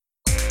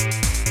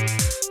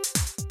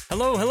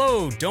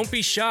Hello, don't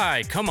be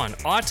shy. Come on,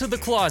 out to the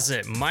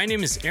closet. My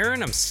name is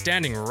Aaron, I'm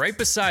standing right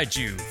beside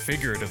you,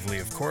 figuratively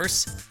of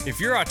course. If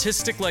you're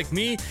autistic like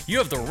me, you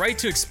have the right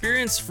to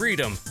experience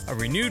freedom, a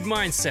renewed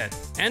mindset,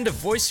 and a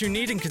voice your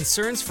need and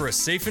concerns for a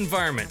safe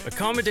environment,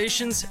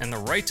 accommodations, and the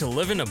right to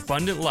live an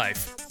abundant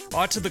life.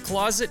 Out to the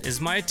Closet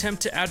is my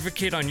attempt to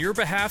advocate on your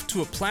behalf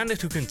to a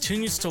planet who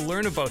continues to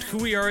learn about who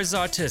we are as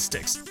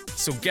autistics.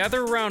 So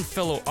gather around,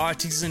 fellow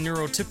auties and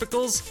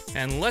neurotypicals,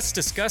 and let's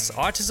discuss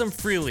autism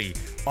freely.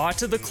 Out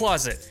to the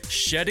Closet,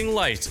 shedding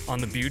light on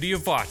the beauty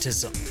of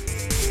autism.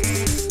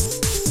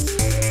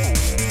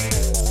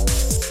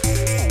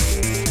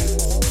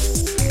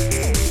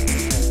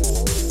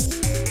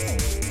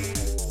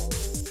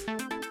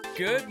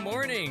 Good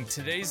morning!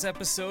 Today's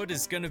episode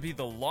is going to be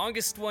the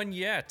longest one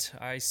yet.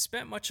 I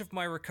spent much of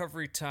my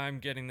recovery time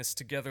getting this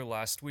together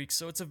last week,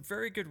 so it's a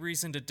very good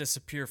reason to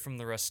disappear from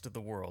the rest of the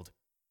world.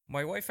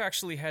 My wife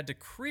actually had to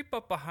creep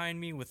up behind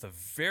me with a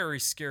very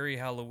scary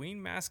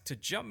Halloween mask to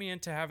jump me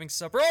into having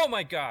supper. Oh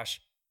my gosh!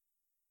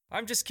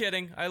 I'm just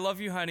kidding. I love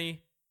you,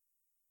 honey.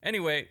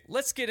 Anyway,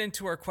 let's get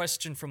into our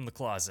question from the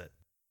closet.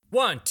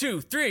 1, 2,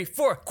 3,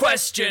 4.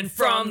 Question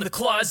from the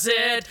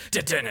closet.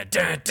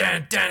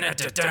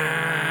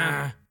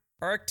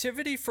 Our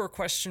activity for a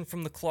question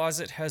from the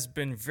closet has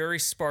been very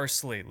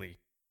sparse lately.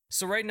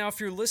 So right now, if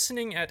you're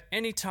listening at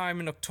any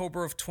time in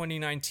October of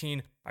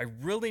 2019, I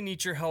really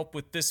need your help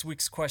with this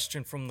week's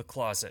question from the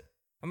closet.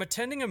 I'm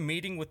attending a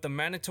meeting with the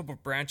Manitoba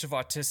branch of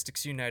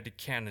Autistics United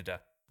Canada.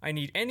 I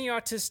need any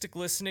autistic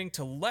listening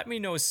to let me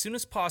know as soon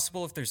as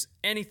possible if there's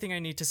anything I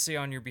need to say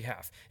on your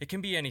behalf. It can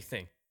be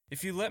anything.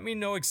 If you let me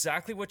know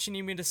exactly what you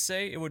need me to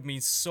say, it would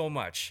mean so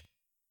much.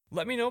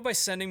 Let me know by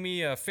sending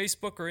me a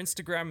Facebook or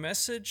Instagram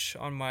message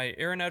on my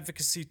Aaron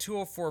Advocacy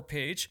 204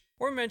 page,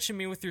 or mention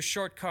me with your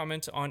short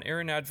comment on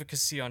Aaron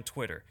Advocacy on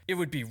Twitter. It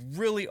would be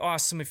really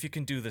awesome if you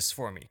can do this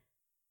for me.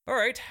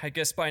 Alright, I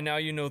guess by now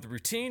you know the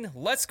routine.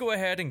 Let's go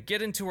ahead and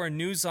get into our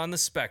news on the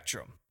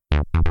spectrum.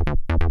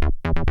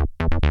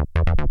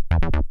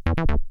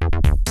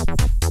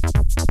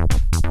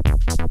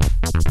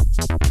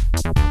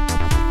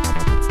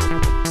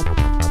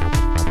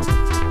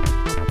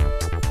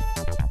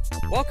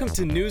 Welcome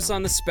to News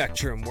on the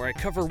Spectrum, where I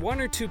cover one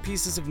or two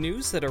pieces of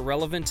news that are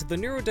relevant to the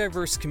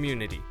neurodiverse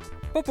community.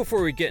 But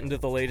before we get into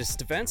the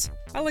latest events,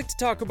 I like to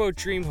talk about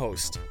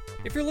DreamHost.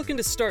 If you're looking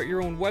to start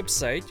your own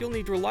website, you'll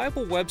need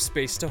reliable web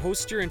space to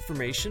host your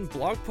information,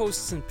 blog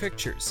posts, and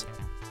pictures.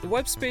 The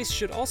web space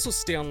should also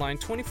stay online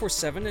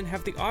 24/7 and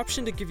have the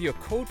option to give you a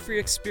code-free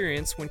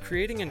experience when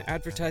creating and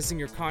advertising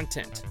your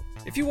content.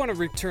 If you want a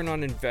return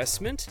on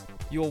investment,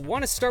 you'll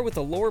want to start with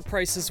a lower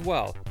price as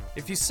well.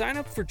 If you sign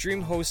up for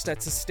DreamHost at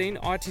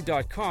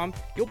sustainedauti.com,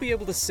 you'll be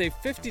able to save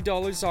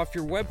 $50 off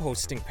your web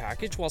hosting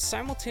package while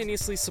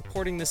simultaneously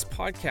supporting this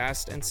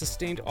podcast and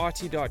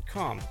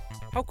sustainedauti.com.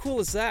 How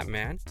cool is that,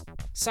 man?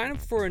 Sign up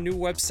for a new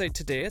website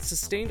today at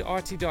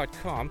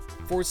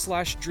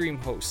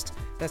sustainedauti.com/DreamHost.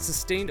 That's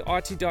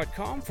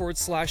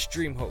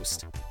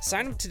sustainedauti.com/DreamHost.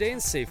 Sign up today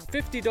and save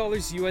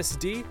 $50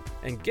 USD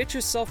and get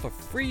yourself a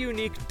free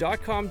unique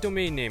 .com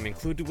domain name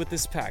included with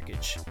this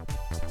package.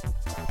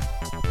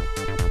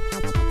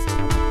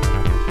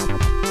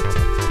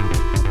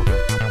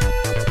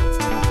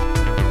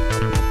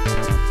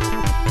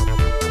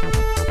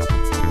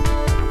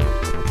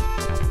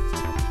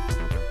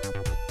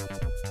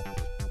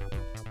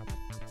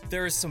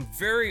 There is some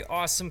very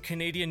awesome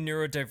Canadian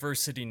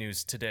neurodiversity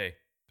news today.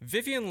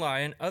 Vivian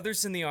Lai and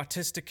others in the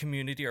autistic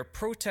community are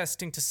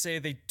protesting to say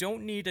they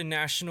don't need a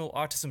national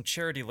autism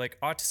charity like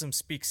Autism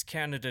Speaks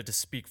Canada to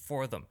speak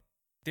for them.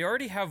 They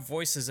already have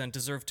voices and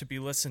deserve to be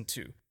listened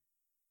to.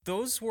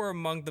 Those were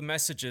among the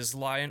messages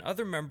Lai and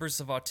other members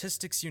of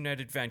Autistics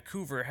United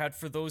Vancouver had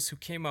for those who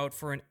came out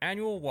for an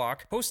annual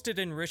walk hosted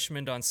in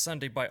Richmond on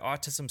Sunday by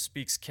Autism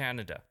Speaks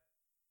Canada.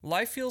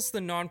 Lai feels the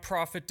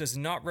nonprofit does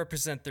not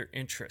represent their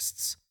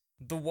interests.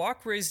 The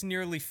walk raised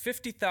nearly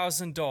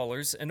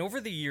 $50,000, and over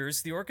the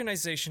years, the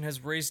organization has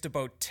raised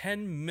about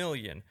 $10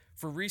 million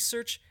for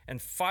research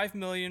and $5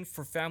 million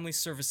for family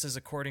services,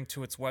 according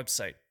to its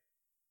website.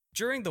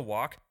 During the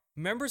walk,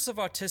 members of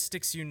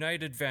Autistics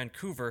United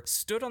Vancouver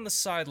stood on the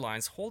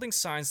sidelines holding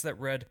signs that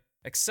read,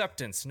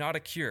 "Acceptance, not a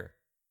cure.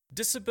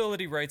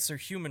 Disability rights are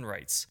human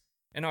rights.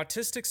 And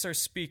autistics are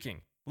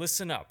speaking.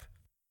 Listen up."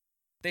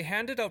 They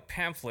handed out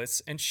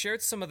pamphlets and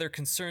shared some of their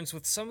concerns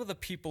with some of the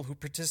people who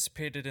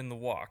participated in the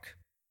walk.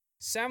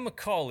 Sam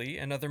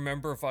McCauley, another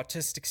member of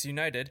Autistics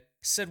United,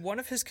 said one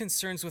of his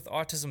concerns with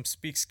Autism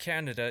Speaks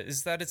Canada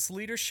is that its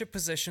leadership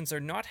positions are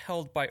not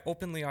held by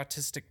openly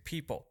autistic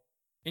people.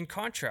 In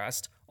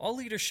contrast, all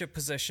leadership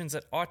positions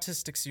at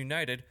Autistics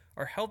United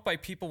are held by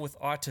people with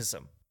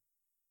autism.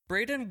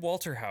 Braden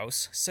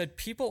Walterhouse said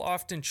people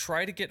often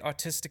try to get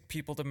autistic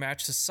people to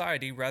match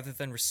society rather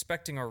than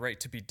respecting our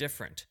right to be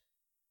different.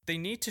 They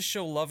need to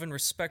show love and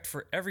respect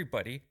for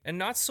everybody and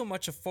not so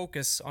much a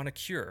focus on a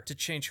cure to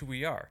change who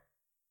we are.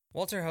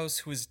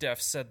 Walterhouse, who is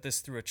deaf, said this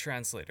through a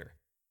translator.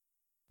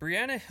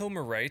 Brianna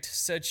Hilmerwright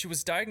said she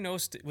was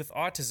diagnosed with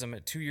autism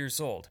at 2 years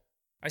old.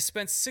 I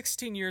spent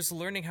 16 years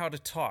learning how to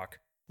talk,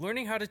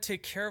 learning how to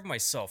take care of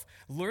myself,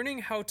 learning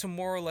how to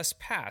more or less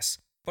pass,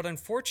 but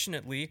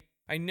unfortunately,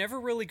 I never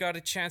really got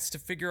a chance to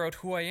figure out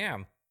who I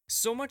am.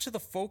 So much of the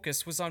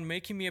focus was on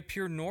making me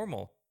appear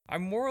normal.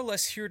 I'm more or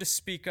less here to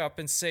speak up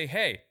and say,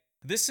 hey,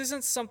 this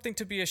isn't something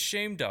to be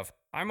ashamed of.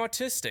 I'm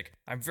autistic.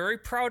 I'm very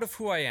proud of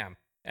who I am,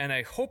 and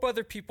I hope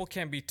other people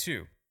can be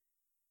too.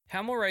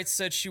 Hamel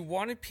said she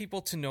wanted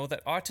people to know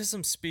that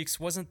Autism Speaks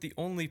wasn't the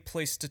only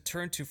place to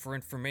turn to for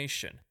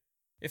information.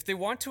 If they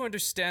want to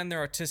understand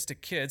their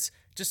autistic kids,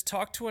 just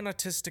talk to an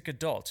autistic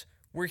adult.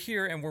 We're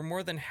here and we're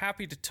more than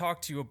happy to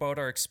talk to you about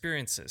our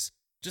experiences.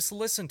 Just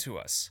listen to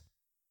us.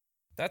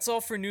 That's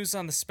all for news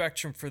on the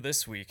spectrum for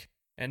this week.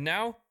 And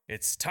now,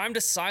 it's time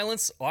to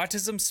silence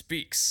Autism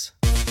Speaks.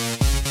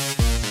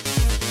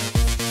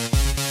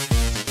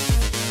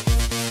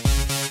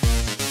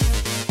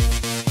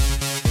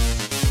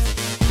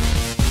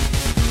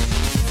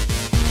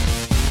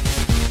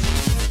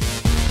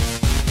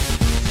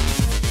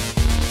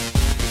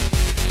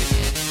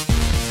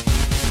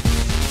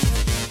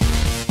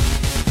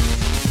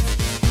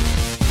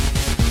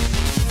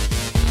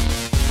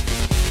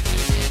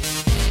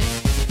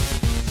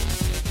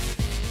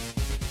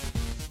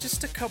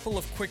 Couple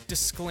of quick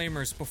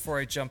disclaimers before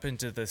I jump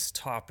into this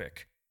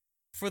topic.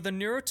 For the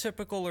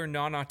neurotypical or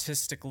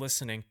non-autistic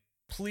listening,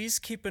 please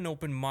keep an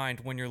open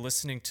mind when you're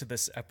listening to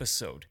this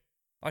episode.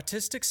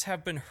 Autistics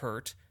have been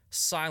hurt,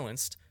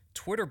 silenced,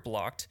 Twitter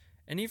blocked,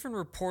 and even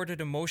reported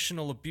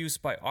emotional abuse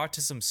by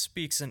Autism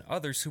Speaks and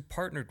others who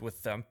partnered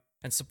with them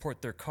and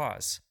support their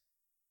cause.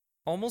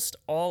 Almost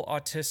all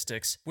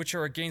autistics, which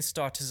are against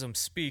Autism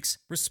Speaks,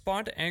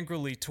 respond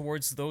angrily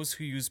towards those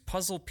who use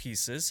puzzle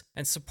pieces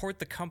and support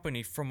the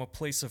company from a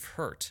place of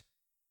hurt.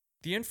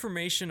 The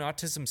information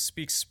Autism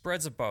Speaks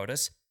spreads about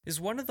us is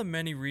one of the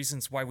many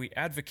reasons why we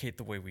advocate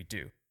the way we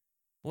do.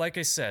 Like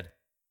I said,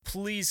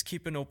 please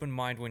keep an open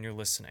mind when you're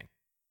listening.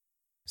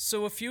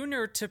 So a few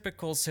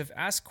neurotypicals have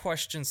asked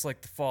questions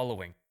like the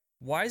following.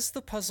 Why is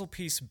the puzzle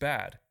piece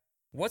bad?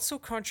 What's so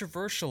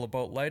controversial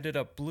about Light It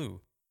Up Blue?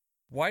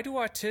 Why do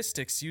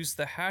autistics use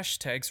the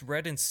hashtags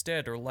red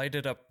instead or light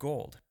it up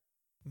gold?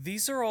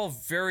 These are all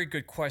very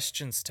good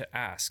questions to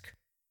ask.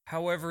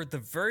 However, the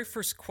very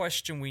first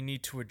question we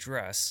need to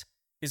address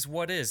is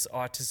what is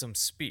Autism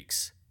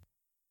Speaks?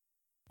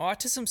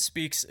 Autism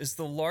Speaks is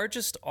the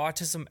largest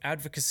autism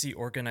advocacy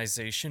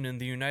organization in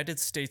the United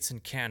States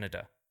and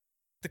Canada.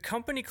 The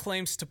company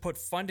claims to put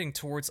funding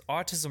towards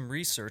autism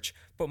research,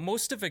 but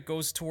most of it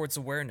goes towards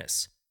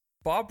awareness.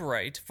 Bob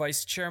Wright,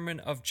 vice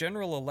chairman of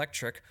General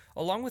Electric,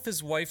 along with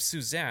his wife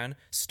Suzanne,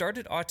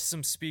 started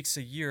Autism Speaks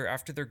a year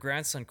after their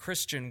grandson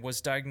Christian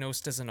was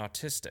diagnosed as an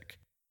autistic.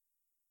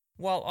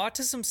 While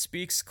Autism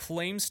Speaks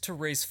claims to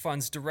raise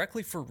funds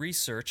directly for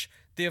research,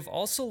 they have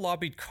also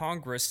lobbied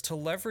Congress to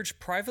leverage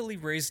privately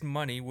raised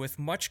money with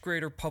much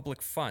greater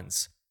public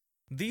funds.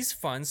 These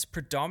funds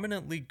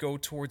predominantly go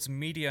towards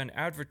media and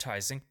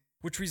advertising,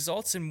 which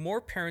results in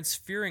more parents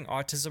fearing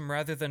autism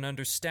rather than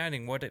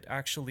understanding what it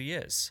actually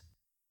is.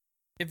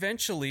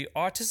 Eventually,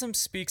 Autism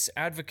Speaks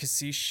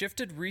advocacy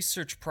shifted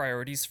research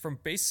priorities from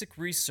basic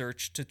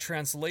research to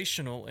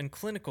translational and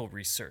clinical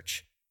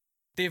research.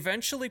 They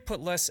eventually put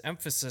less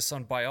emphasis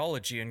on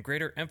biology and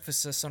greater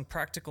emphasis on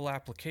practical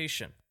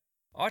application.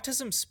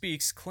 Autism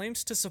Speaks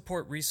claims to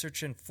support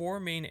research in 4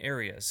 main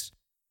areas: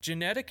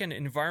 genetic and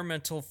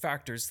environmental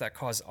factors that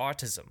cause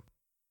autism,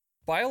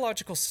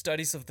 biological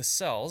studies of the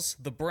cells,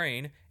 the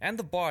brain, and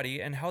the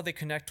body and how they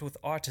connect with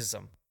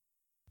autism.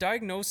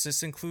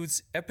 Diagnosis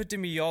includes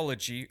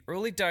epidemiology,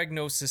 early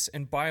diagnosis,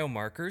 and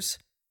biomarkers.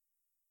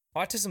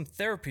 Autism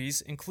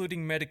therapies,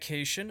 including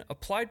medication,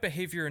 applied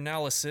behavior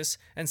analysis,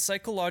 and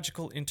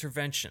psychological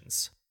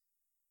interventions.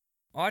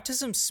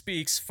 Autism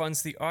Speaks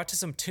funds the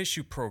Autism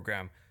Tissue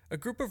Program, a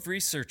group of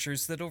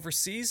researchers that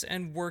oversees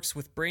and works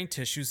with brain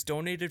tissues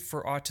donated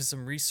for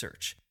autism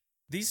research.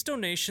 These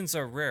donations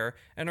are rare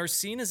and are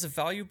seen as a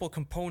valuable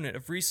component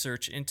of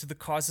research into the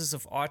causes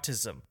of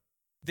autism.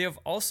 They have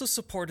also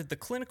supported the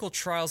Clinical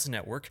Trials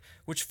Network,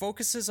 which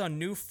focuses on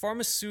new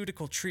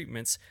pharmaceutical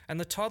treatments, and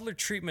the Toddler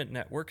Treatment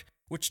Network,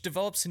 which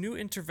develops new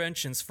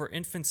interventions for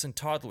infants and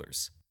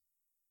toddlers.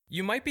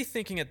 You might be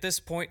thinking at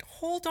this point,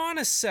 hold on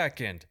a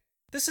second.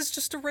 This is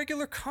just a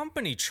regular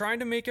company trying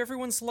to make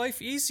everyone's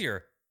life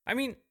easier. I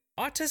mean,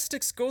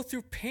 autistics go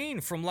through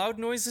pain from loud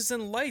noises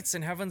and lights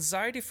and have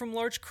anxiety from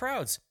large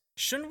crowds.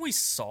 Shouldn't we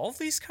solve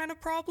these kind of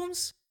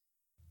problems?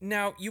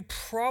 Now, you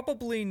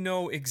probably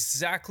know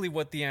exactly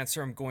what the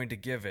answer I'm going to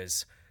give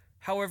is.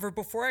 However,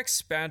 before I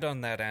expand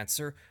on that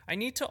answer, I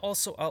need to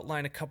also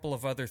outline a couple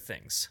of other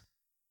things.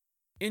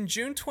 In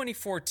June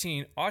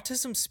 2014,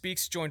 Autism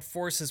Speaks joined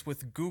forces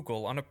with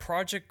Google on a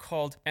project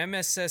called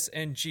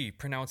MSSNG,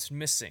 pronounced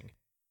Missing.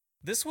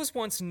 This was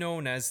once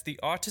known as the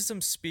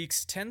Autism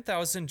Speaks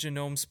 10,000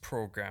 Genomes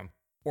Program,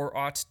 or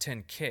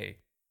AUT10K.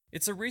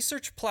 It's a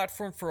research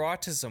platform for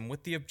autism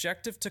with the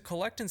objective to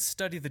collect and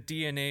study the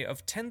DNA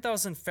of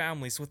 10,000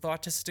 families with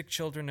autistic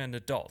children and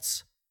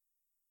adults.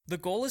 The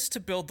goal is to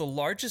build the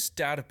largest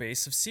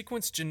database of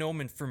sequence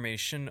genome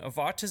information of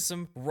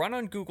autism run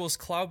on Google's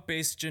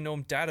cloud-based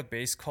genome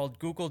database called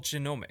Google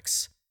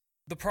Genomics.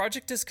 The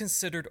project is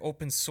considered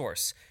open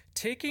source.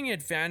 Taking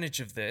advantage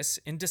of this,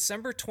 in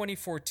December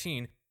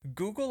 2014,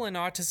 Google and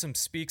Autism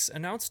Speaks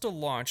announced a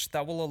launch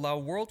that will allow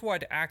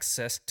worldwide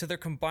access to their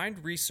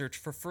combined research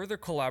for further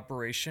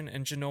collaboration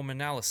and genome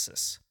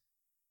analysis.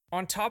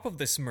 On top of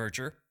this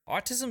merger,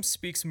 Autism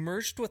Speaks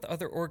merged with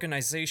other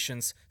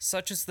organizations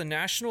such as the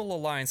National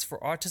Alliance for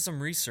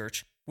Autism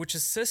Research, which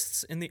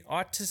assists in the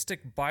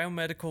autistic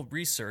biomedical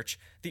research,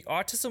 the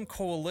Autism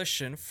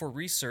Coalition for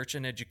Research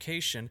and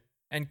Education,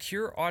 and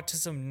Cure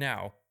Autism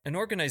Now, an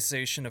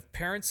organization of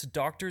parents,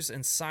 doctors,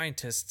 and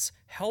scientists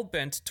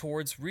hell-bent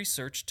towards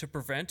research to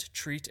prevent,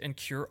 treat, and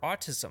cure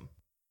autism.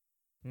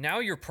 Now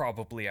you're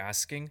probably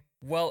asking,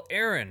 well,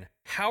 Aaron,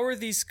 how are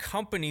these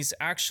companies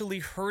actually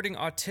hurting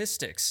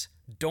autistics?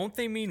 Don't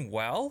they mean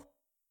well?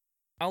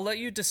 I'll let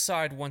you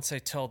decide once I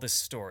tell this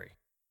story.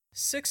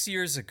 6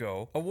 years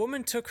ago, a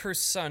woman took her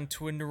son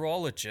to a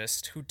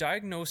neurologist who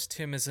diagnosed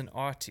him as an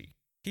autie.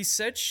 He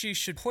said she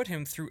should put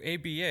him through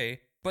ABA,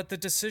 but the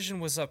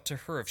decision was up to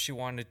her if she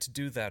wanted to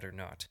do that or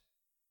not.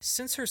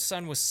 Since her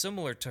son was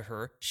similar to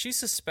her, she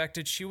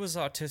suspected she was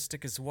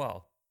autistic as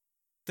well.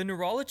 The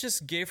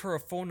neurologist gave her a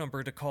phone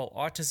number to call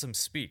Autism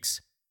Speaks.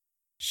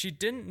 She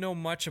didn't know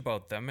much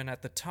about them and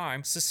at the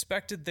time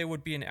suspected they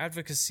would be an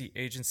advocacy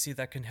agency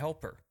that can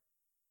help her.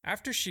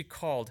 After she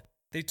called,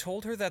 they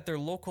told her that their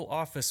local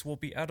office will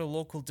be at a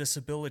local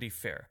disability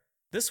fair.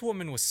 This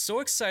woman was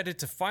so excited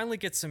to finally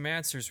get some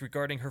answers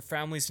regarding her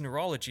family's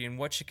neurology and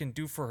what she can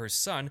do for her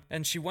son,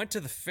 and she went to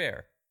the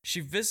fair. She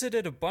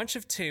visited a bunch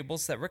of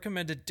tables that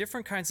recommended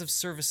different kinds of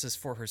services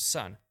for her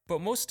son, but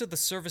most of the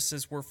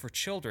services were for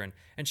children,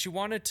 and she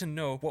wanted to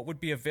know what would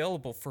be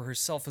available for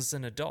herself as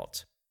an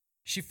adult.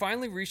 She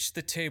finally reached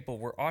the table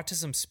where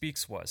Autism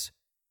Speaks was.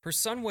 Her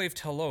son waved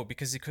hello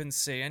because he couldn't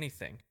say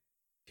anything.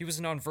 He was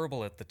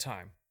nonverbal at the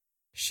time.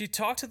 She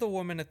talked to the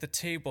woman at the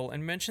table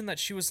and mentioned that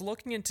she was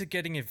looking into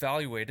getting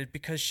evaluated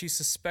because she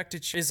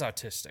suspected she is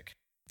autistic.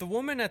 The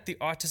woman at the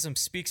Autism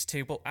Speaks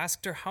table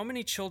asked her how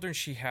many children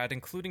she had,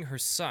 including her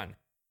son.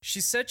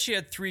 She said she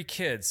had 3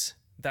 kids.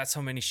 That's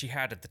how many she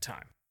had at the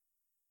time.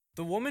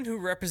 The woman who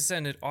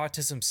represented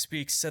Autism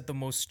Speaks said the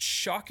most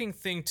shocking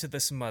thing to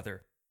this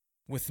mother.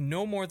 With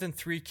no more than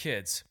 3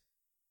 kids.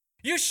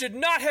 You should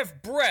not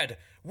have bred!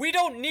 We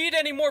don't need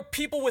any more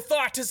people with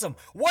autism!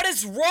 What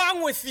is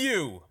wrong with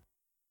you?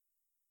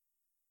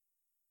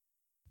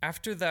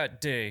 After that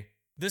day,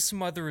 this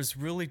mother is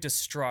really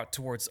distraught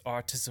towards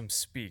Autism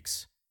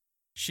Speaks.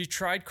 She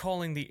tried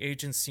calling the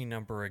agency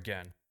number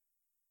again.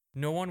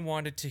 No one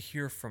wanted to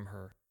hear from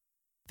her.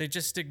 They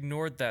just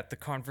ignored that the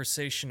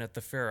conversation at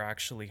the fair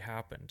actually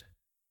happened.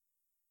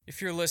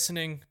 If you're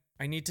listening,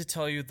 I need to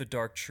tell you the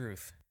dark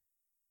truth.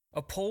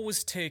 A poll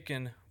was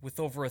taken with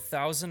over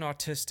 1,000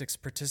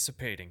 autistics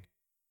participating.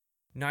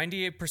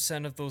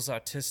 98% of those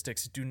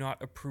autistics do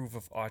not approve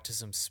of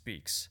Autism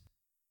Speaks.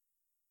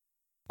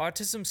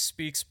 Autism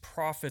Speaks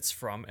profits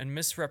from and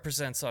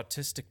misrepresents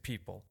autistic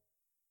people.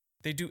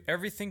 They do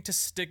everything to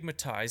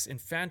stigmatize,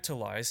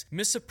 infantilize,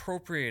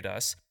 misappropriate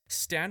us,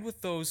 stand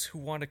with those who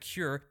want a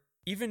cure,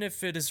 even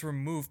if it is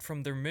removed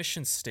from their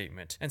mission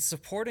statement, and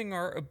supporting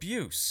our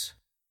abuse.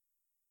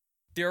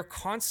 They are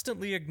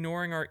constantly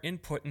ignoring our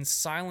input and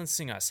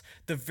silencing us,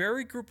 the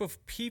very group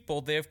of people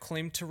they have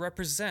claimed to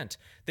represent.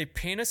 They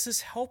paint us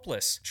as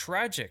helpless,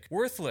 tragic,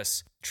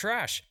 worthless,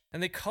 trash,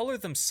 and they color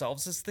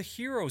themselves as the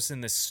heroes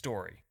in this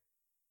story.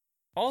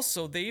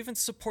 Also, they even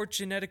support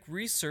genetic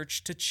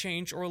research to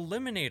change or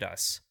eliminate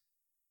us.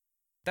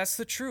 That's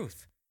the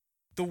truth.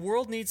 The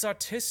world needs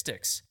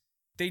autistics.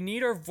 They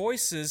need our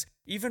voices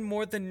even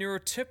more than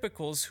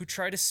neurotypicals who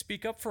try to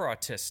speak up for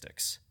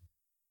autistics.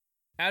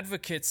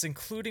 Advocates,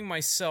 including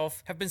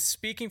myself, have been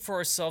speaking for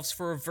ourselves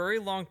for a very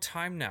long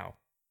time now.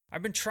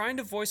 I've been trying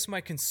to voice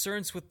my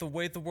concerns with the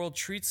way the world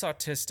treats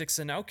autistics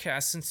and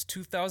outcasts since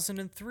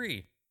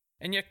 2003,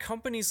 and yet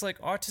companies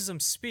like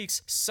Autism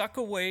Speaks suck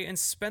away and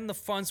spend the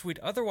funds we'd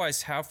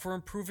otherwise have for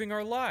improving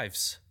our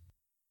lives.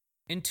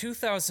 In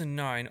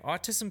 2009,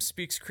 Autism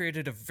Speaks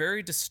created a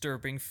very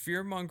disturbing,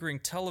 fear-mongering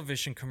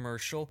television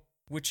commercial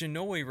which in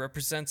no way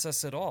represents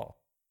us at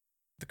all.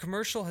 The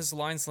commercial has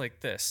lines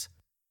like this: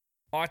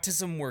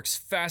 "Autism works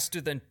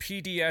faster than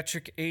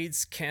pediatric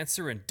AIDS,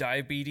 cancer, and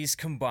diabetes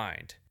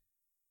combined."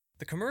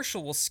 The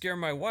commercial will scare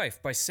my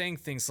wife by saying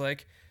things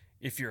like,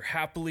 "If you're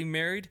happily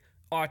married,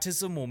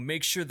 autism will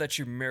make sure that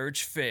your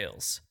marriage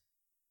fails."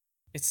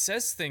 It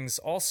says things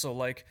also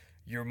like,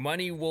 "Your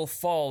money will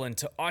fall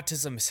into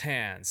autism's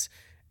hands,"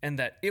 and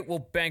that it will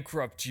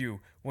bankrupt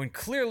you, when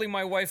clearly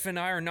my wife and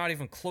I are not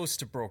even close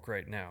to broke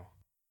right now.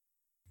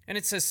 And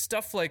it says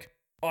stuff like,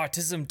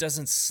 "Autism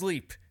doesn't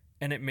sleep,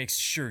 and it makes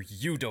sure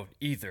you don't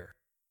either."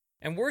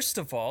 And worst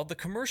of all, the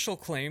commercial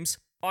claims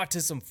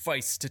autism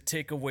fights to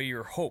take away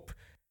your hope,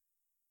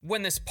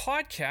 when this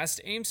podcast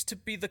aims to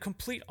be the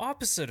complete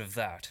opposite of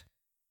that.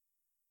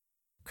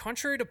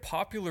 Contrary to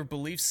popular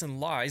beliefs and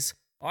lies,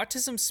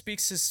 Autism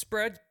Speaks has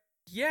spread,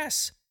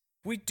 yes,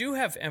 We do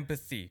have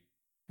empathy.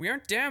 We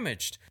aren't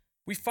damaged.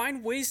 We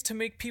find ways to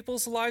make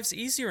people's lives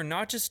easier,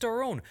 not just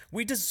our own.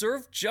 We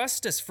deserve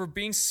justice for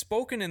being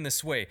spoken in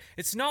this way.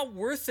 It's not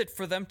worth it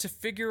for them to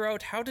figure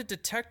out how to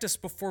detect us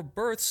before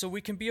birth so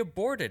we can be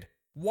aborted.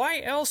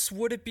 Why else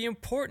would it be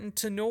important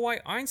to know why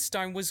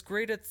Einstein was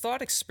great at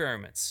thought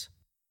experiments?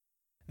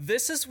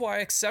 This is why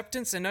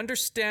acceptance and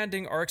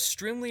understanding are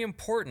extremely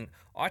important.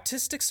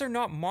 Autistics are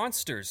not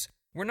monsters.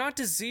 We're not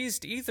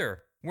diseased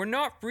either. We're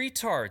not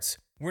retards.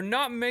 We're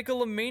not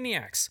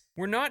megalomaniacs.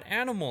 We're not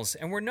animals,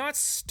 and we're not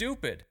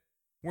stupid.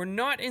 We're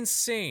not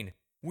insane.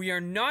 We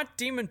are not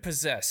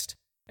demon-possessed.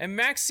 And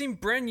Maxime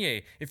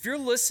Brenier, if you're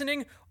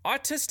listening,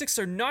 autistics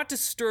are not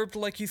disturbed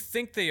like you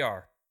think they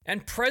are.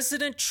 And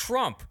President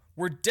Trump,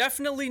 we're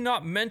definitely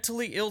not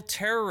mentally ill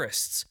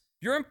terrorists.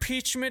 Your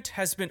impeachment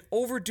has been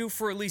overdue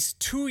for at least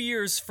 2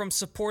 years from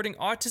supporting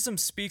Autism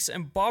Speaks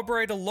and Bob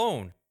Wright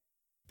alone.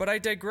 But I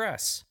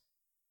digress.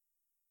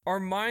 Our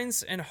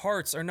minds and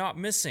hearts are not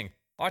missing.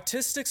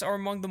 Autistics are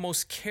among the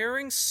most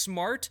caring,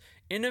 smart,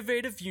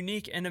 innovative,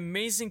 unique, and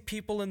amazing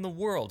people in the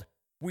world.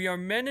 We are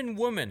men and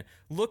women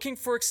looking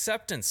for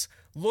acceptance,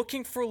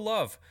 looking for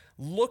love,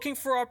 looking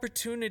for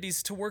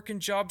opportunities to work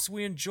in jobs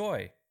we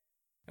enjoy.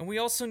 And we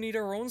also need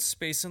our own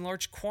space in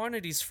large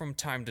quantities from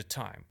time to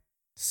time.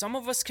 Some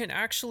of us can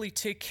actually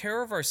take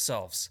care of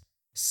ourselves.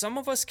 Some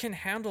of us can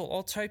handle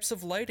all types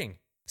of lighting.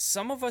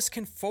 Some of us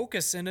can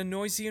focus in a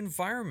noisy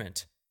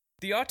environment.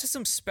 The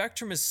autism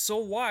spectrum is so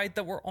wide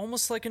that we're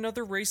almost like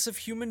another race of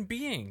human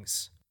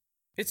beings.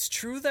 It's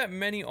true that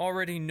many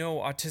already know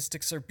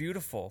autistics are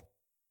beautiful,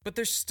 but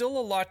there's still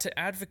a lot to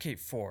advocate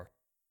for.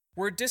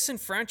 We're a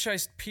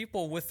disenfranchised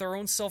people with our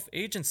own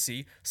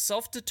self-agency,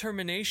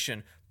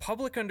 self-determination,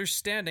 public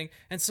understanding,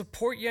 and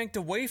support yanked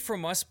away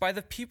from us by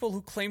the people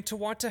who claim to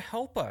want to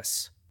help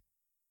us.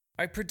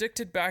 I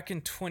predicted back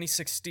in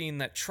 2016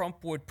 that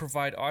Trump would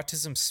provide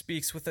Autism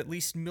Speaks with at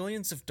least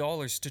millions of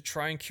dollars to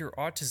try and cure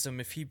autism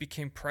if he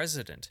became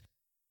president.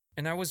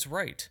 And I was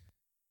right.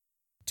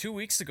 2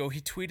 weeks ago,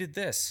 he tweeted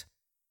this.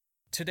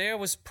 Today I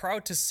was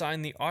proud to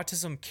sign the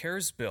Autism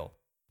Cares Bill.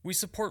 We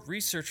support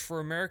research for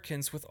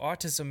Americans with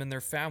autism and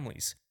their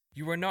families.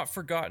 You are not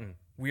forgotten.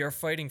 We are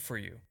fighting for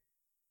you.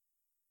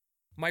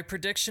 My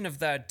prediction of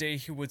that day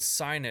he would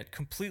sign it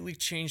completely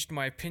changed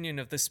my opinion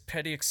of this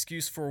petty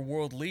excuse for a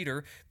world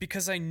leader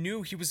because I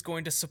knew he was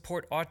going to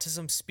support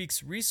Autism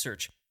Speaks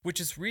research,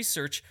 which is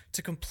research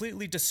to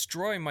completely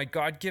destroy my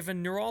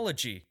God-given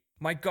neurology,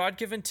 my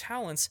God-given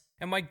talents,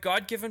 and my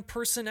God-given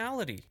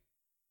personality.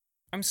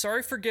 I'm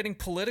sorry for getting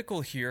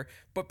political here,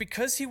 but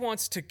because he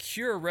wants to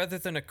cure rather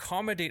than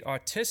accommodate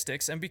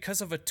autistics and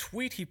because of a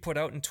tweet he put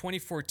out in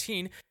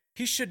 2014,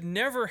 he should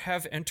never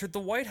have entered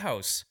the White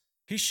House.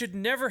 He should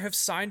never have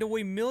signed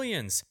away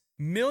millions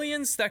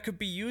that could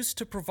be used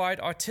to provide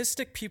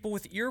autistic people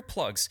with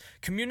earplugs,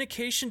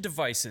 communication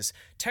devices,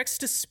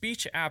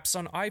 text-to-speech apps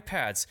on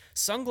iPads,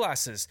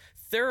 sunglasses,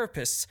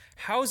 therapists,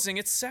 housing,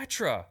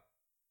 etc.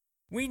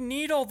 We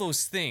need all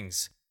those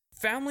things.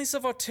 Families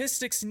of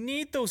autistics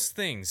need those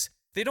things.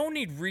 They don't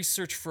need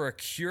research for a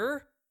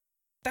cure.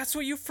 That's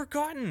what you've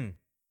forgotten.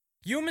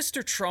 You,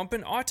 Mr. Trump,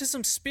 and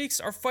Autism Speaks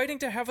are fighting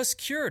to have us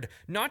cured,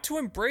 not to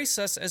embrace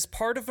us as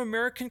part of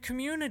American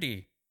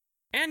community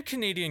and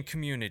Canadian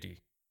community.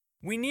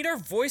 We need our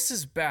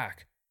voices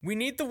back. We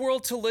need the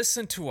world to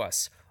listen to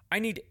us. I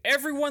need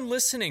everyone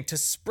listening to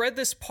spread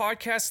this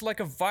podcast like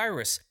a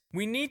virus.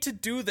 We need to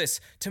do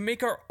this to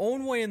make our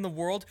own way in the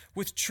world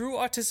with true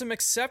autism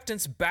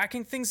acceptance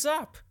backing things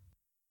up.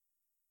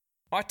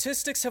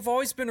 Autistics have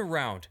always been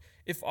around.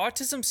 If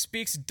Autism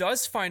Speaks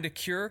does find a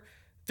cure,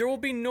 there will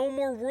be no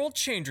more world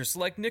changers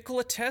like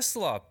Nikola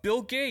Tesla,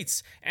 Bill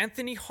Gates,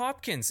 Anthony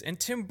Hopkins, and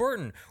Tim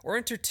Burton, or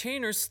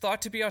entertainers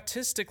thought to be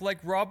autistic like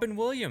Robin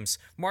Williams,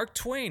 Mark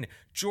Twain,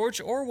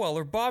 George Orwell,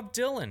 or Bob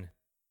Dylan.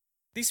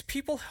 These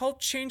people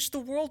helped change the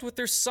world with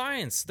their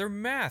science, their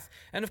math,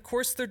 and of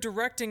course their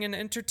directing and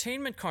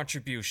entertainment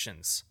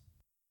contributions.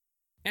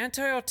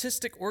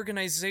 Anti-autistic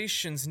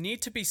organizations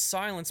need to be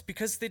silenced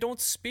because they don't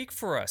speak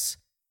for us.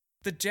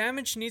 The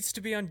damage needs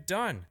to be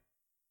undone.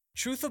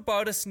 Truth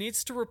about us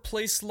needs to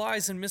replace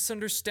lies and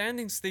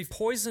misunderstandings they've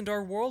poisoned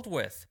our world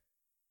with.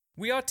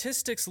 We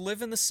autistics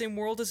live in the same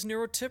world as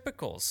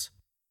neurotypicals.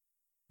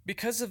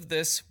 Because of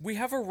this, we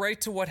have a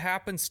right to what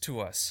happens to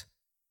us.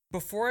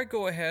 Before I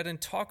go ahead and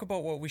talk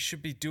about what we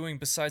should be doing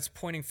besides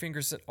pointing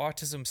fingers at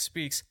Autism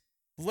Speaks,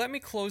 let me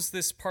close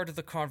this part of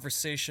the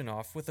conversation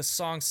off with a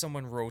song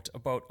someone wrote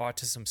about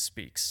Autism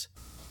Speaks.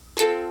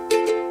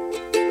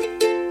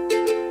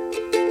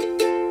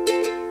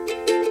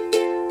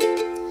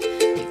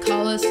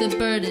 Call us a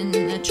burden,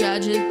 a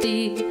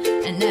tragedy,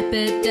 an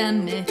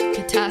epidemic,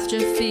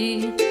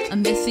 catastrophe, a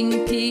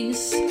missing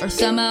piece, or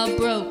somehow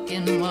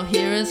broken. Well,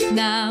 hear us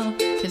now,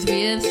 'cause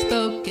we have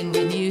spoken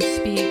when you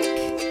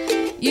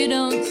speak. You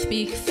don't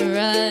speak for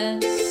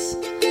us.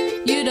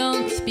 You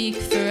don't speak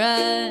for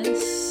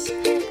us.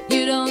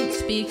 You don't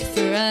speak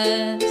for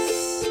us.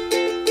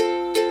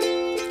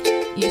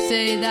 You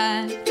say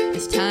that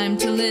it's time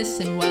to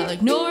listen while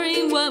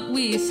ignoring what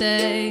we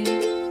say.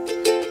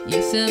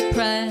 You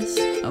suppress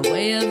a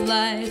way of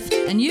life,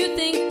 and you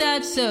think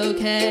that's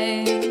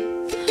okay.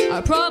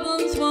 Our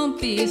problems won't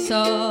be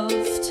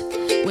solved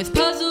with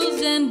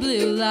puzzles and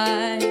blue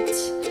light,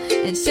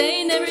 and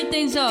saying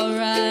everything's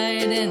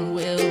alright, and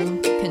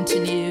we'll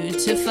continue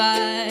to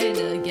fight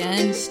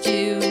against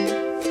you,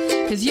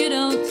 'cause you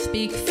don't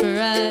speak for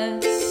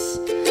us.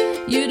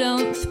 You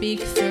don't speak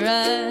for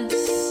us.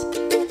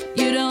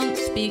 You don't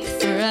speak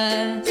for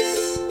us.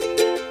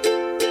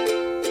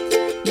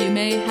 You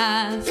may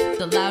have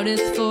the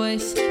loudest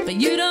voice, but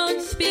you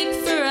don't speak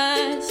for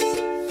us.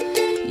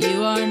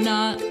 You are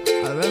not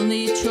our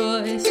only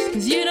choice,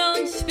 'cause you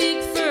don't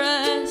speak for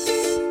us.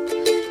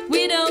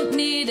 We don't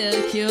need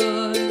a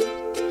cure,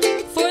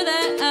 for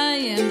that I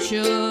am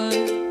sure.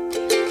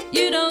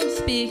 You don't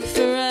speak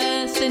for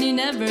us, and you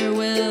never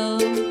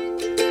will.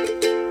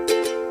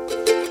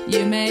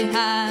 You may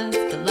have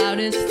the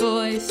loudest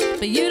voice,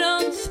 but you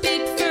don't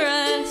speak for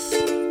us.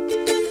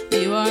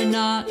 You are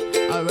not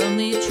our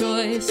only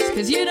choice,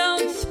 'cause you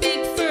don't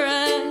speak for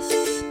us.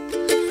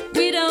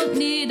 We don't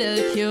need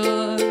a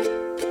cure,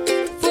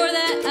 for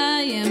that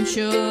I am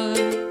sure.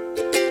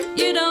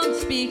 You don't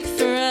speak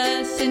for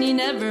us, and you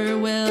never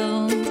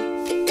will.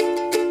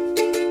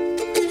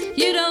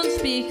 You don't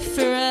speak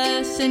for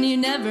us, and you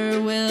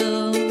never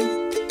will.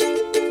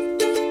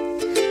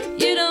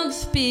 You don't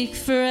speak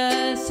for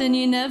us, and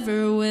you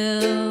never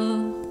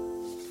will.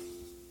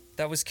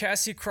 That was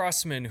Cassie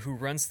Crossman, who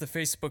runs the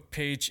Facebook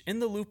page In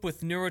the Loop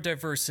with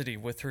Neurodiversity,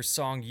 with her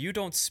song You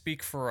Don't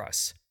Speak For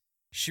Us.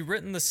 She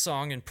written the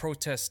song in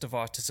protest of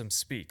Autism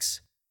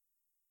Speaks.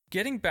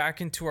 Getting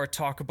back into our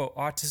talk about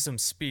Autism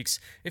Speaks,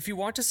 if you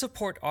want to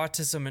support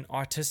autism and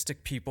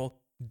autistic people,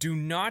 do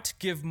not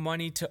give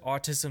money to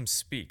Autism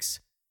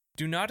Speaks.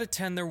 Do not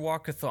attend their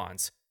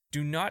walkathons.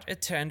 Do not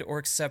attend or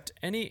accept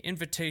any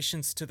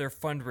invitations to their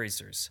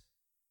fundraisers.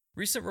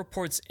 Recent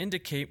reports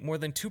indicate more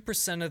than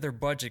 2% of their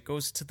budget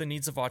goes to the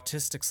needs of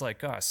autistics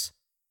like us.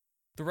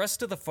 The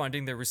rest of the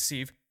funding they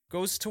receive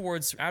goes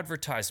towards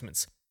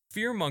advertisements,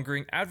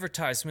 fear-mongering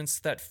advertisements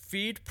that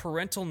feed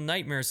parental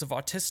nightmares of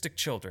autistic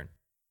children.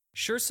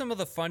 Sure, some of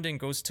the funding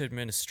goes to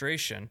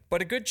administration,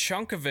 but a good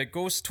chunk of it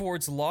goes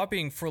towards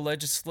lobbying for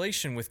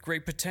legislation with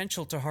great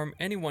potential to harm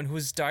anyone who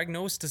is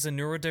diagnosed as a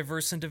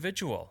neurodiverse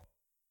individual.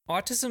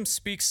 Autism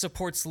Speaks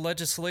supports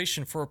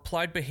legislation for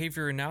applied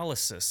behavior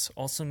analysis,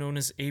 also known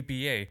as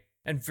ABA,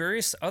 and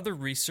various other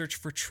research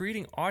for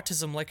treating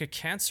autism like a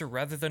cancer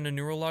rather than a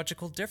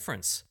neurological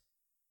difference.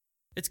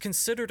 It's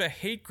considered a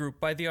hate group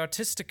by the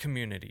autistic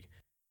community.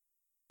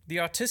 The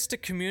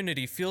autistic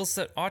community feels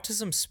that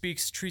Autism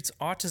Speaks treats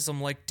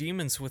autism like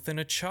demons within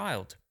a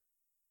child.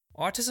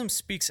 Autism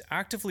Speaks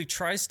actively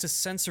tries to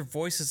censor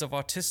voices of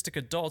autistic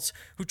adults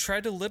who try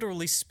to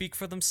literally speak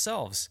for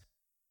themselves.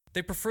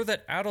 They prefer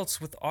that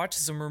adults with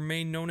autism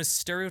remain known as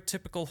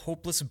stereotypical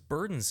hopeless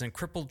burdens and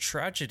crippled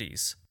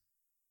tragedies.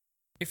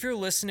 If you're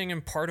listening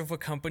and part of a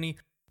company,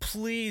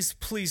 please,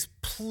 please,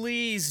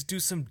 please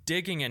do some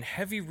digging and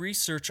heavy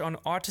research on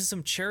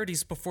autism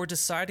charities before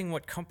deciding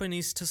what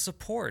companies to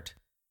support.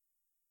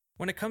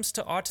 When it comes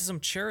to autism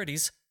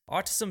charities,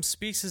 Autism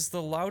Speaks is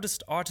the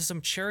loudest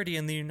autism charity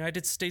in the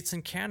United States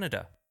and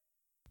Canada.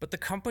 But the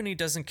company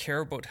doesn't care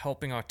about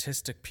helping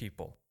autistic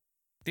people.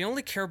 They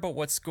only care about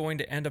what's going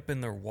to end up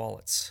in their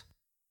wallets.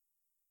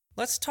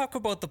 Let's talk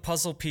about the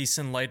puzzle piece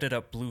in Light It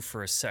Up Blue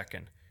for a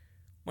second.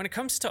 When it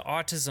comes to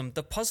autism,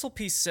 the puzzle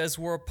piece says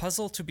we're a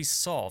puzzle to be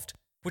solved,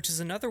 which is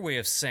another way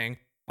of saying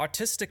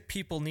autistic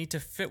people need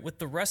to fit with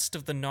the rest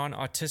of the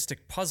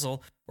non-autistic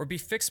puzzle or be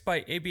fixed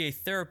by ABA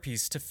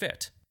therapies to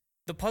fit.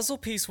 The puzzle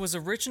piece was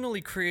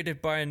originally created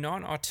by a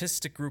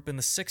non-autistic group in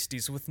the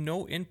 60s with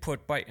no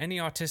input by any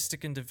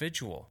autistic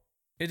individual.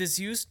 It is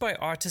used by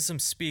Autism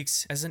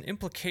Speaks as an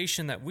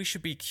implication that we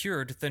should be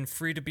cured than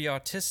free to be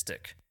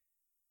autistic.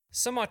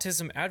 Some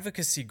autism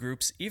advocacy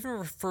groups even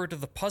refer to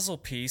the puzzle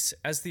piece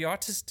as the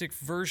autistic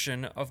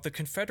version of the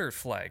Confederate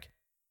flag,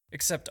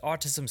 except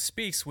Autism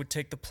Speaks would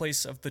take the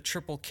place of the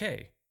triple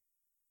K.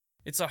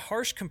 It's a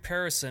harsh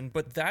comparison,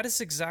 but that is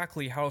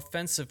exactly how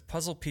offensive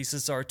puzzle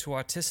pieces are to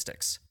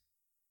autistics.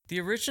 The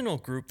original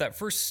group that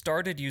first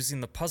started using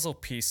the puzzle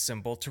piece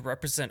symbol to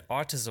represent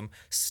autism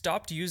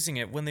stopped using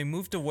it when they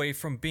moved away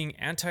from being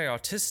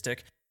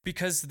anti-autistic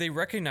because they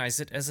recognize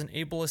it as an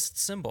ableist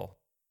symbol.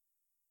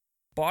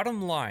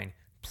 Bottom line,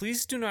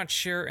 please do not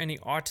share any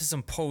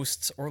autism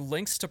posts or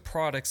links to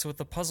products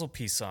with a puzzle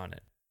piece on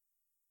it.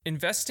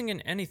 Investing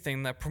in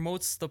anything that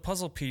promotes the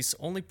puzzle piece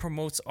only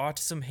promotes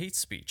autism hate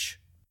speech.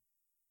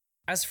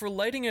 As for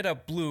lighting it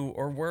up blue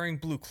or wearing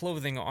blue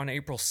clothing on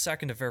April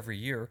 2nd of every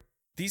year,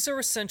 these are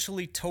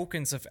essentially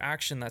tokens of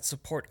action that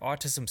support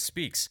Autism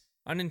Speaks,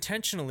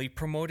 unintentionally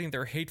promoting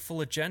their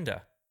hateful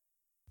agenda.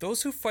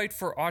 Those who fight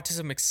for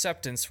autism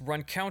acceptance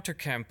run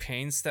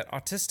counter-campaigns that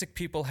autistic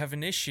people have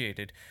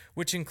initiated,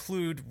 which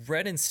include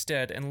Red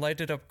Instead and Light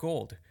It Up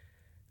Gold.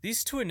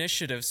 These two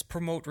initiatives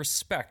promote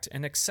respect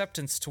and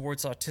acceptance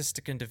towards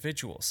autistic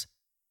individuals.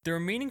 They're a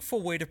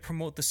meaningful way to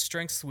promote the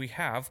strengths we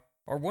have,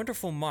 our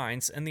wonderful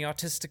minds, and the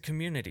autistic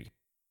community.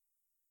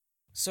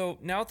 So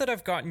now that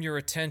I've gotten your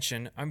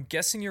attention, I'm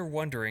guessing you're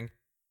wondering,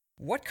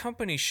 what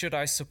company should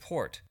I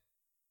support?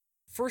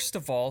 First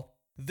of all,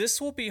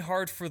 this will be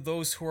hard for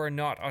those who are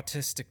not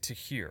autistic to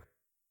hear.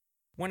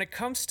 When it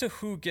comes to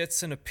who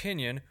gets an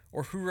opinion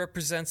or who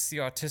represents the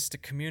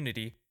autistic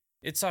community,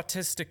 it's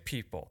autistic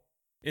people.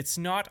 It's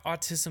not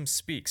Autism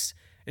Speaks.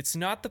 It's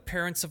not the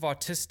parents of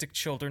autistic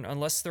children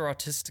unless they're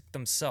autistic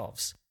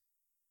themselves.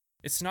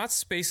 It's not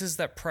spaces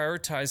that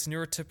prioritize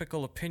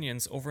neurotypical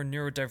opinions over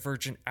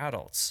neurodivergent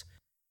adults.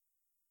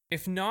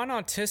 If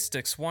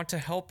non-autistics want to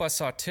help us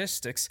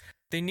autistics,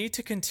 they need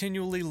to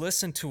continually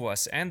listen to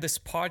us and this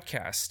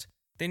podcast.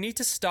 They need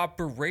to stop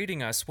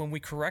berating us when we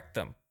correct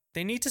them.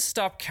 They need to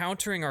stop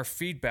countering our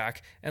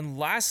feedback, and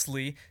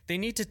lastly, they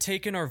need to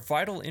take in our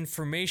vital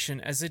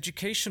information as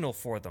educational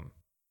for them.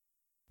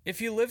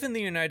 If you live in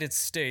the United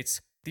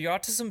States, the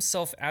Autism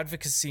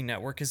Self-Advocacy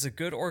Network is a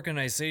good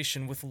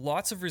organization with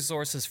lots of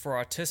resources for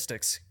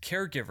autistics,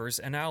 caregivers,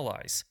 and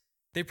allies.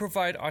 They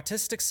provide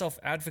autistic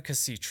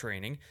self-advocacy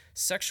training,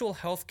 sexual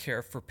health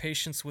care for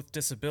patients with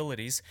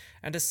disabilities,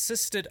 and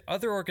assisted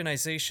other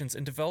organizations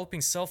in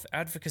developing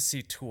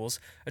self-advocacy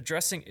tools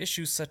addressing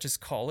issues such as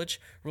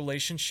college,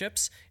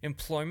 relationships,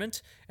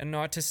 employment, and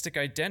autistic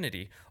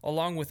identity,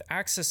 along with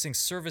accessing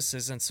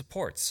services and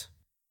supports.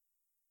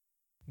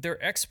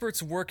 They're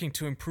experts working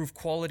to improve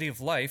quality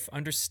of life,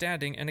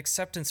 understanding, and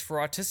acceptance for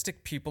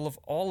autistic people of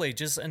all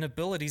ages and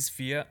abilities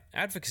via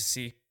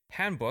advocacy,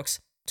 handbooks,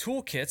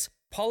 toolkits,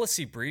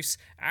 policy briefs,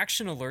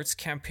 action alerts,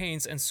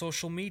 campaigns, and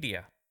social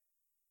media.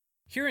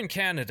 Here in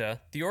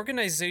Canada, the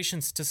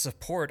organizations to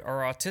support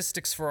are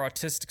Autistics for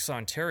Autistics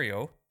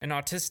Ontario and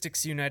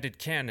Autistics United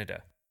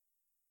Canada.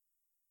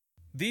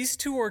 These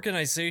two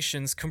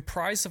organizations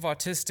comprise of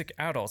autistic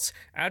adults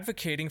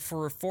advocating for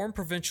reform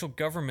provincial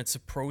government's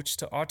approach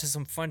to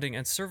autism funding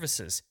and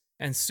services,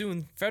 and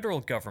soon federal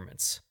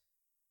governments.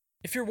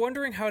 If you're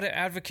wondering how to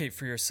advocate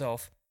for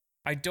yourself,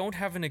 I don't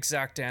have an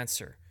exact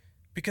answer,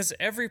 because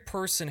every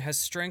person has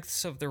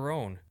strengths of their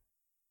own.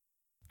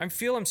 I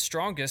feel I'm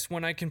strongest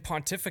when I can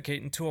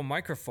pontificate into a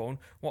microphone,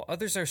 while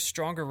others are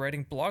stronger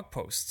writing blog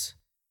posts.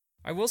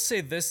 I will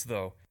say this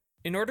though,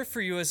 in order for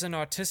you as an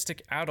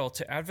autistic adult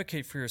to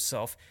advocate for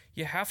yourself,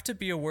 you have to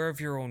be aware of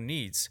your own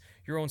needs,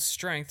 your own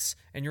strengths,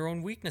 and your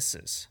own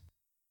weaknesses.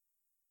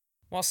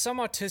 While some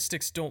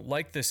autistics don't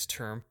like this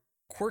term,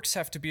 quirks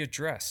have to be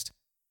addressed.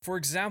 For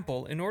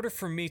example, in order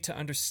for me to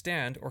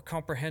understand or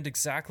comprehend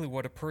exactly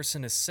what a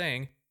person is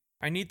saying,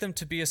 I need them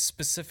to be as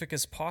specific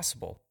as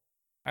possible.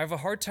 I have a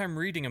hard time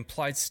reading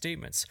implied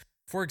statements.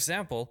 For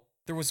example,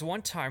 there was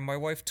one time my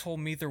wife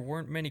told me there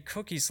weren't many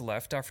cookies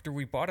left after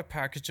we bought a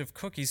package of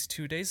cookies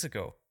 2 days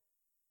ago.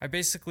 I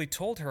basically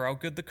told her how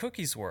good the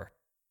cookies were.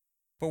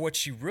 But what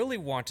she really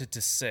wanted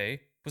to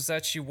say was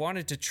that she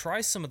wanted to try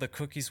some of the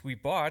cookies we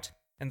bought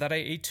and that I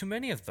ate too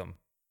many of them.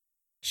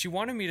 She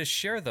wanted me to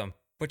share them,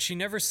 but she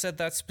never said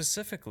that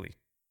specifically.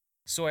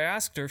 So I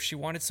asked her if she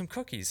wanted some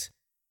cookies.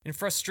 In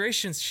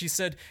frustration, she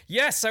said,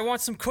 "Yes, I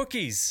want some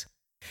cookies."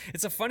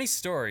 It's a funny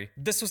story.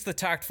 This was the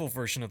tactful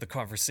version of the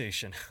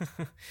conversation.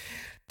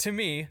 To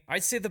me,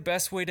 I'd say the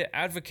best way to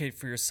advocate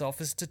for yourself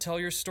is to tell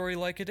your story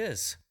like it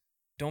is.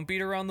 Don't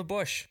beat around the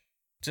bush.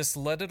 Just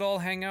let it all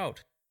hang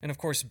out. And of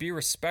course, be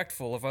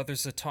respectful of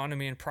others'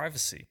 autonomy and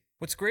privacy.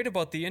 What's great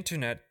about the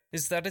internet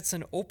is that it's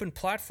an open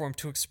platform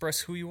to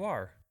express who you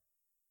are.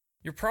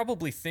 You're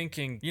probably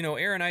thinking,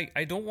 Aaron,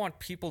 I don't want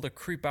people to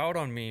creep out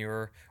on me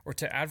or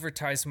to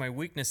advertise my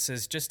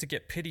weaknesses just to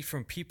get pity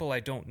from people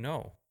I don't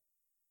know.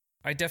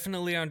 I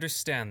definitely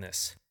understand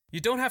this. You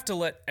don't have to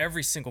let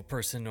every single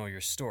person know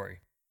your story.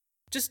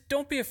 Just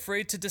don't be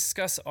afraid to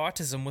discuss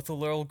autism with a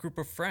loyal group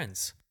of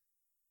friends.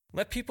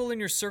 Let people in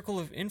your circle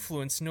of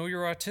influence know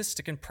you're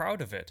autistic and proud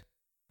of it.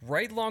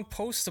 Write long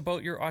posts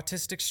about your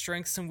autistic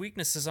strengths and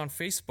weaknesses on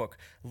Facebook.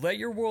 Let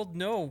your world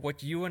know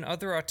what you and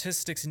other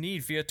autistics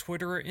need via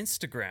Twitter or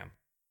Instagram.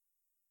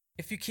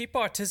 If you keep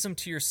autism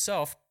to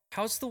yourself,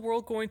 how's the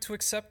world going to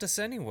accept us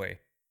anyway?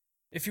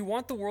 If you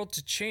want the world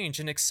to change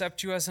and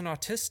accept you as an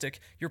autistic,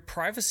 your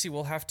privacy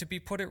will have to be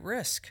put at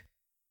risk.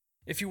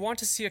 If you want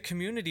to see a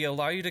community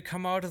allow you to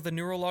come out of the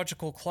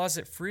neurological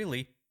closet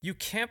freely, you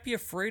can't be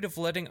afraid of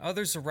letting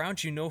others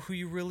around you know who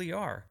you really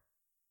are.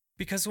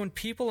 Because when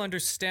people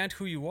understand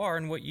who you are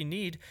and what you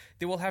need,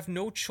 they will have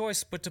no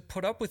choice but to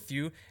put up with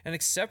you and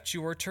accept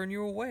you or turn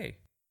you away.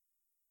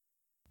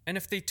 And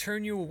if they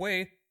turn you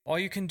away, all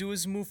you can do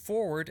is move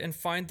forward and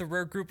find the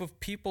rare group of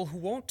people who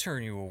won't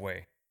turn you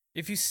away.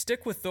 If you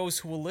stick with those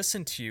who will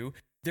listen to you,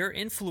 their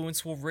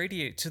influence will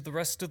radiate to the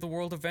rest of the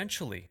world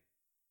eventually.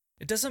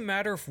 It doesn't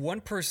matter if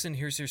one person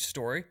hears your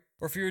story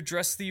or if you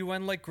address the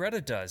UN like Greta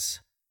does.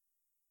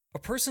 A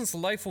person's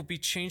life will be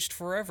changed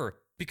forever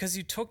because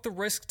you took the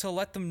risk to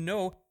let them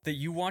know that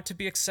you want to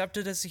be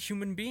accepted as a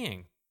human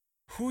being.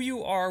 Who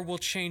you are will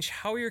change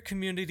how your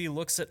community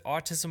looks at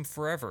autism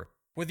forever,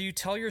 whether you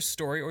tell your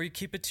story or you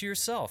keep it to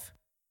yourself.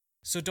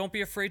 So don't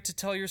be afraid to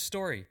tell your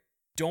story.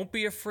 Don't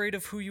be afraid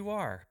of who you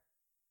are.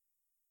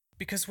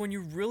 Because when you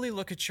really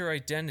look at your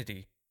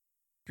identity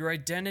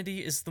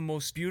is the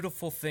most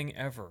beautiful thing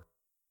ever.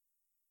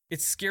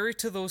 It's scary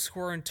to those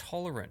who are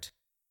intolerant,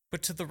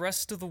 but to the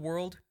rest of the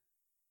world,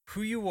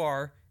 who you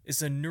are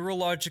is a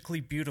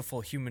neurologically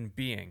beautiful human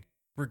being,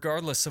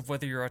 regardless of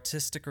whether you're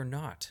autistic or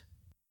not.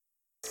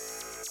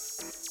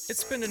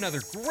 It's been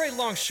another great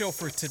long show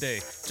for today.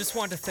 Just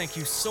wanted to thank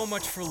you so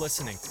much for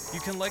listening. You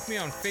can like me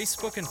on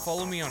Facebook and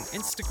follow me on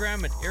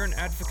Instagram at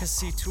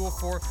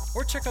AaronAdvocacy204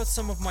 or check out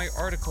some of my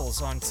articles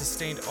on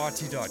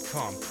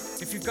sustainedauti.com.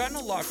 If you've gotten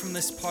a lot from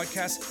this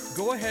podcast,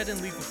 go ahead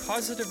and leave a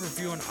positive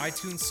review on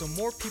iTunes so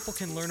more people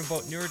can learn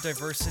about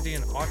neurodiversity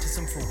and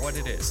autism for what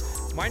it is.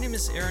 My name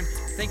is Aaron.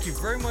 Thank you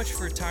very much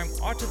for your time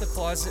out to the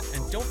closet,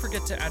 and don't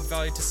forget to add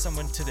value to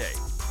someone today.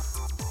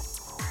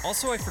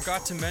 Also, I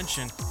forgot to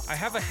mention, I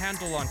have a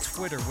handle on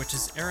Twitter, which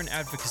is Aaron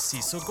Advocacy,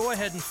 so go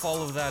ahead and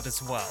follow that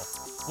as well.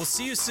 We'll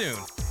see you soon.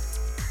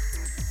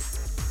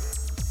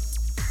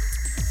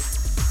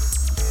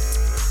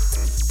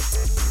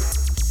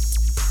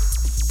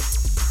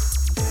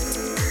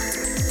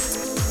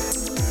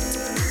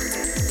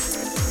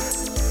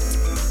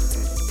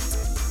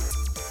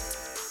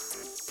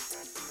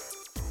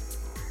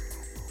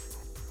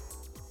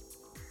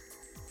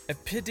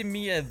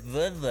 Epidemia.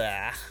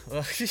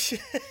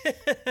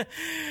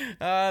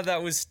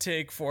 That was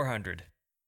take 400.